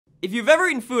If you've ever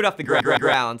eaten food off the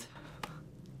ground,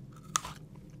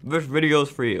 this video's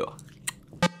for you.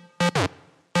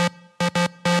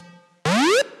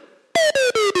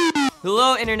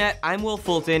 Hello internet, I'm Wil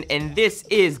Fulton, and this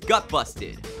is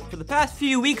Gutbusted. For the past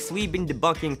few weeks, we've been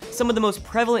debunking some of the most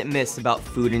prevalent myths about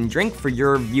food and drink for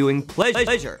your viewing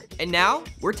pleasure. And now,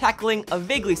 we're tackling a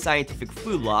vaguely scientific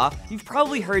food law you've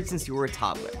probably heard since you were a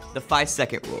toddler, the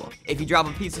 5-second rule. If you drop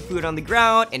a piece of food on the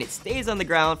ground and it stays on the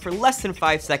ground for less than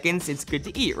 5 seconds, it's good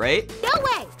to eat, right? No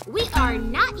way! We are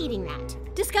not eating that.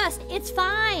 Disgust, it's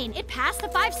fine. It passed the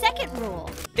 5-second rule.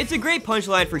 It's a great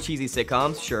punchline for cheesy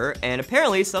sitcoms, sure, and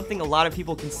apparently something a lot of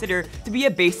people consider to be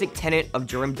a basic tenet of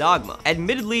germ dogma.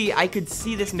 Admittedly, I could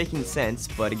see this making sense,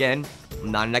 but again,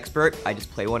 I'm not an expert, I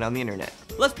just play one on the internet.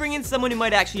 Let's bring in someone who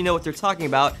might actually know what they're talking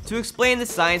about to explain the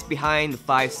science behind the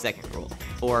 5-second rule,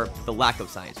 or the lack of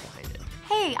science behind it.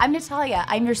 Hey, I'm Natalia.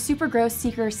 I'm your super gross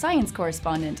seeker science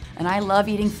correspondent, and I love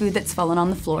eating food that's fallen on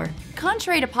the floor.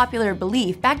 Contrary to popular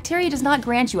belief, bacteria does not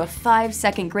grant you a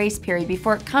 5-second grace period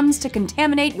before it comes to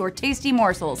contaminate your tasty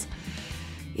morsels.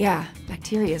 Yeah,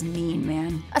 bacteria is mean,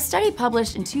 man. A study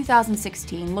published in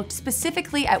 2016 looked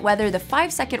specifically at whether the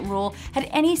 5-second rule had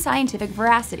any scientific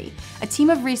veracity. A team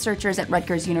of researchers at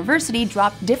Rutgers University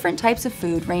dropped different types of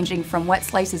food ranging from wet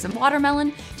slices of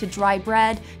watermelon, to dry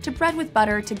bread, to bread with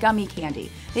butter, to gummy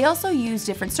candy. They also used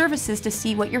different surfaces to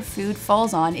see what your food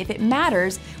falls on if it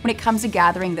matters when it comes to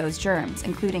gathering those germs,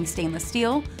 including stainless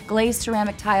steel, glazed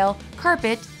ceramic tile,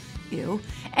 carpet, ew,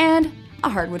 and a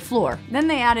hardwood floor. Then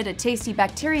they added a tasty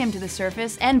bacterium to the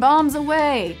surface and bombs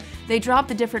away. They dropped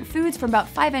the different foods from about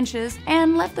 5 inches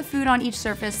and left the food on each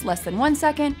surface less than 1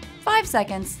 second, 5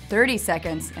 seconds, 30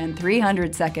 seconds, and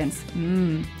 300 seconds.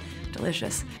 Mmm,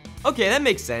 delicious. Okay, that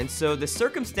makes sense. So the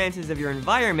circumstances of your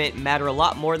environment matter a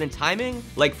lot more than timing?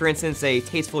 Like for instance, a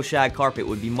tasteful shag carpet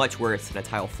would be much worse than a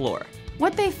tile floor.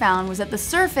 What they found was that the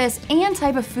surface and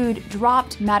type of food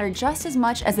dropped mattered just as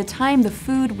much as the time the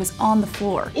food was on the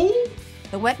floor.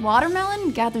 The wet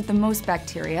watermelon gathered the most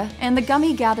bacteria, and the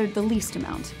gummy gathered the least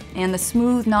amount. And the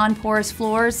smooth, non-porous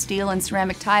floors, steel and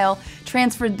ceramic tile,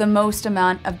 transferred the most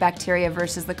amount of bacteria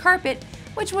versus the carpet,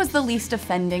 which was the least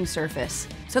offending surface.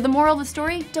 So the moral of the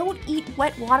story, don't eat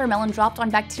wet watermelon dropped on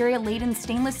bacteria-laden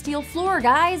stainless steel floor,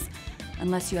 guys!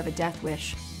 Unless you have a death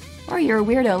wish. Or you're a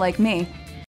weirdo like me.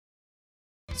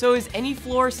 So is any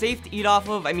floor safe to eat off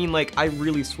of? I mean, like, I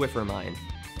really Swiffer mine.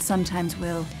 Sometimes,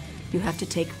 Will, you have to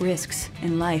take risks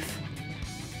in life.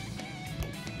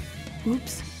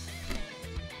 Oops.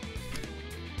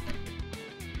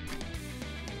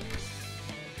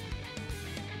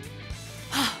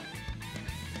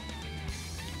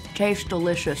 Tastes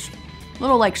delicious.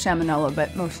 Little like salmonella,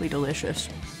 but mostly delicious.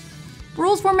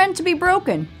 Rules were meant to be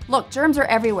broken. Look, germs are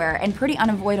everywhere and pretty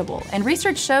unavoidable, and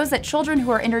research shows that children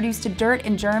who are introduced to dirt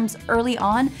and germs early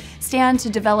on stand to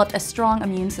develop a strong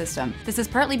immune system. This is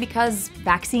partly because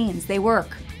vaccines, they work.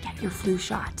 Get your flu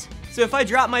shot. So if I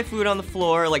drop my food on the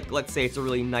floor, like let's say it's a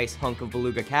really nice hunk of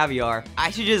beluga caviar,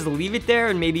 I should just leave it there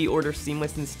and maybe order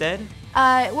seamless instead?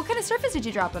 What kind of surface did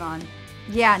you drop it on?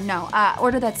 Yeah, no,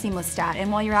 order that seamless stat,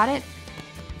 and while you're at it,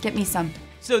 get me some.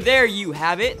 So there you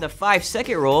have it. The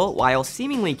 5-second rule, while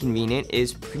seemingly convenient,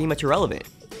 is pretty much irrelevant.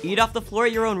 Eat off the floor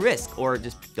at your own risk, or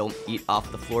just don't eat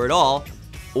off the floor at all,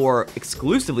 or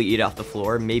exclusively eat off the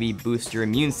floor, maybe boost your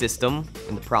immune system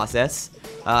in the process.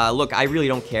 Look, I really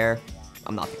don't care.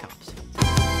 I'm not the cops.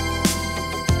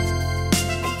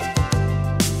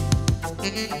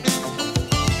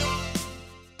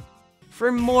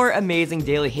 For more amazing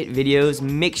daily hit videos,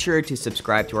 make sure to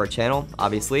subscribe to our channel,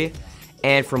 obviously.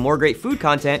 And for more great food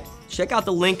content, check out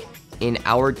the link in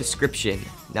our description.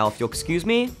 Now, if you'll excuse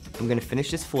me, I'm gonna finish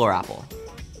this floor apple.